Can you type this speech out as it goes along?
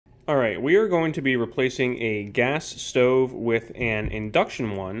Alright, we are going to be replacing a gas stove with an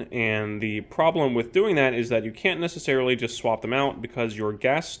induction one, and the problem with doing that is that you can't necessarily just swap them out because your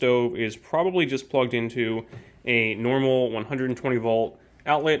gas stove is probably just plugged into a normal 120 volt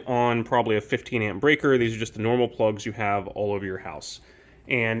outlet on probably a 15 amp breaker. These are just the normal plugs you have all over your house.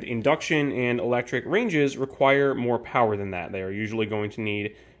 And induction and electric ranges require more power than that. They are usually going to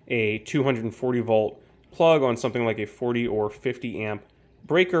need a 240 volt plug on something like a 40 or 50 amp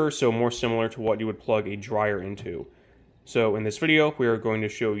breaker, so more similar to what you would plug a dryer into. So in this video, we are going to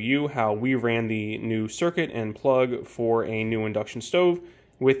show you how we ran the new circuit and plug for a new induction stove,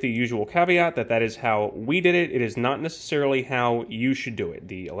 with the usual caveat that that is how we did it. It is not necessarily how you should do it.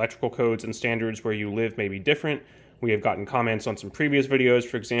 The electrical codes and standards where you live may be different. We have gotten comments on some previous videos,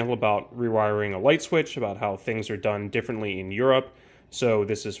 for example, about rewiring a light switch, about how things are done differently in Europe. So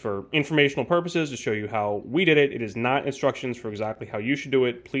this is for informational purposes to show you how we did it. It is not instructions for exactly how you should do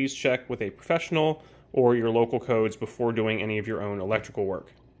it. Please check with a professional or your local codes before doing any of your own electrical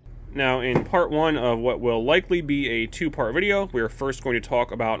work. Now, in part one of what will likely be a two-part video, we are first going to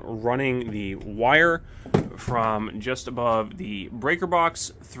talk about running the wire from just above the breaker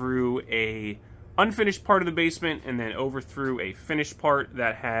box through a unfinished part of the basement and then over through a finished part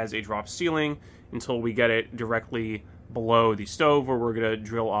that has a drop ceiling until we get it directly below the stove, where we're going to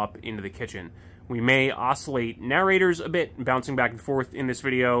drill up into the kitchen. We may oscillate narrators a bit, bouncing back and forth in this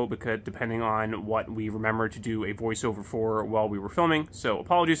video, because depending on what we remember to do a voiceover for while we were filming, so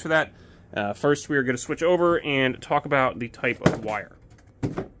apologies for that. First, we are going to switch over and talk about the type of wire.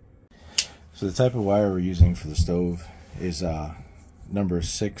 So the type of wire we're using for the stove is number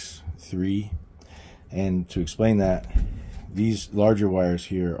 6-3, and to explain that, these larger wires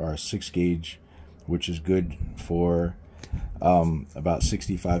here are 6 gauge, which is good for about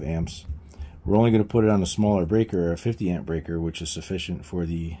 65 amps. We're only going to put it on a smaller breaker, a 50 amp breaker, which is sufficient for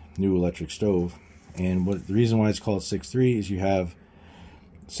the new electric stove. And the reason why it's called 6-3 is you have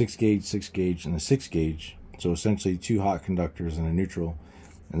 6 gauge, and a 6 gauge. So essentially 2 hot conductors and a neutral.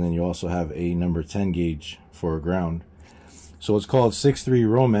 And then you also have a number 10 gauge for a ground. So it's called 6-3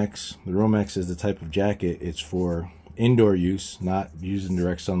 Romex. The Romex is the type of jacket. It's for indoor use, not used in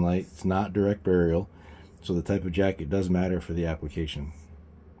direct sunlight. It's not direct burial. So the type of jacket does matter for the application.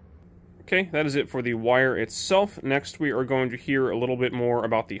 Okay, that is it for the wire itself. Next, we are going to hear a little bit more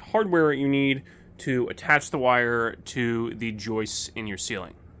about the hardware you need to attach the wire to the joists in your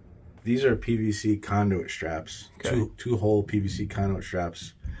ceiling. These are PVC conduit straps, okay. two-hole PVC conduit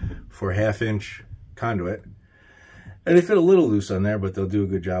straps for 1/2 inch conduit. And they fit a little loose on there, but they'll do a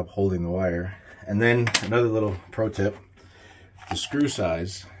good job holding the wire. And then another little pro tip, the screw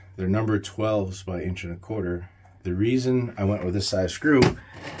size, they're number 12s by 1.25 inches. The reason I went with this size screw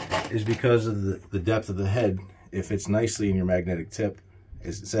is because of the depth of the head. If it's nicely in your magnetic tip,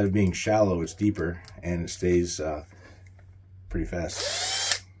 instead of being shallow, it's deeper and it stays pretty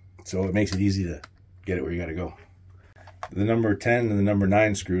fast. So it makes it easy to get it where you gotta go. The number 10 and the number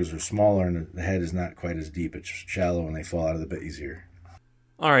 9 screws are smaller and the head is not quite as deep. It's shallow and they fall out of the bit easier.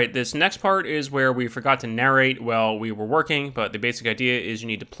 Alright, this next part is where we forgot to narrate while we were working, but the basic idea is you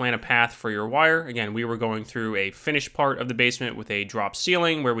need to plan a path for your wire. Again, we were going through a finished part of the basement with a drop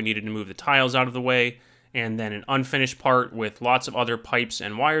ceiling where we needed to move the tiles out of the way, and then an unfinished part with lots of other pipes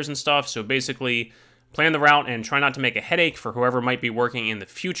and wires and stuff. So basically, plan the route and try not to make a headache for whoever might be working in the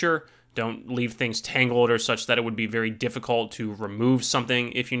future. Don't leave things tangled or such that it would be very difficult to remove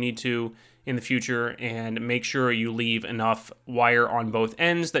something if you need to in the future, and make sure you leave enough wire on both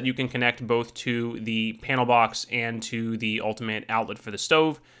ends that you can connect both to the panel box and to the ultimate outlet for the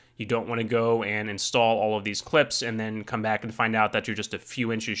stove. You don't want to go and install all of these clips and then come back and find out that you're just a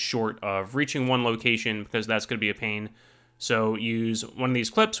few inches short of reaching one location, because that's going to be a pain. So use one of these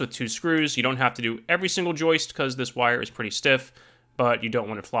clips with 2 screws. You don't have to do every single joist because this wire is pretty stiff, but you don't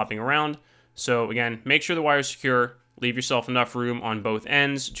want it flopping around. So again, make sure the wire is secure. Leave yourself enough room on both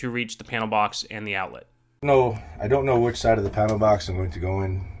ends to reach the panel box and the outlet. No, I don't know which side of the panel box I'm going to go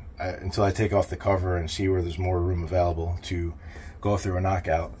in until I take off the cover and see where there's more room available to go through a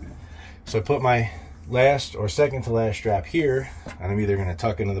knockout. So I put my last or second to last strap here, and I'm either going to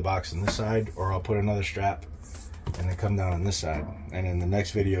tuck into the box on this side, or I'll put another strap and then come down on this side. And in the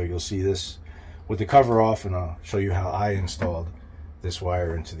next video, you'll see this with the cover off, and I'll show you how I installed this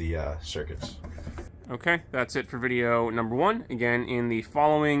wire into the circuits. Okay, that's it for video number 1. Again, in the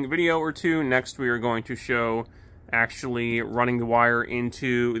following video or two, next we are going to show actually running the wire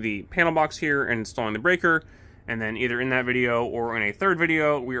into the panel box here and installing the breaker. And then either in that video or in a third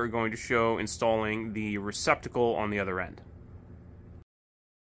video, we are going to show installing the receptacle on the other end.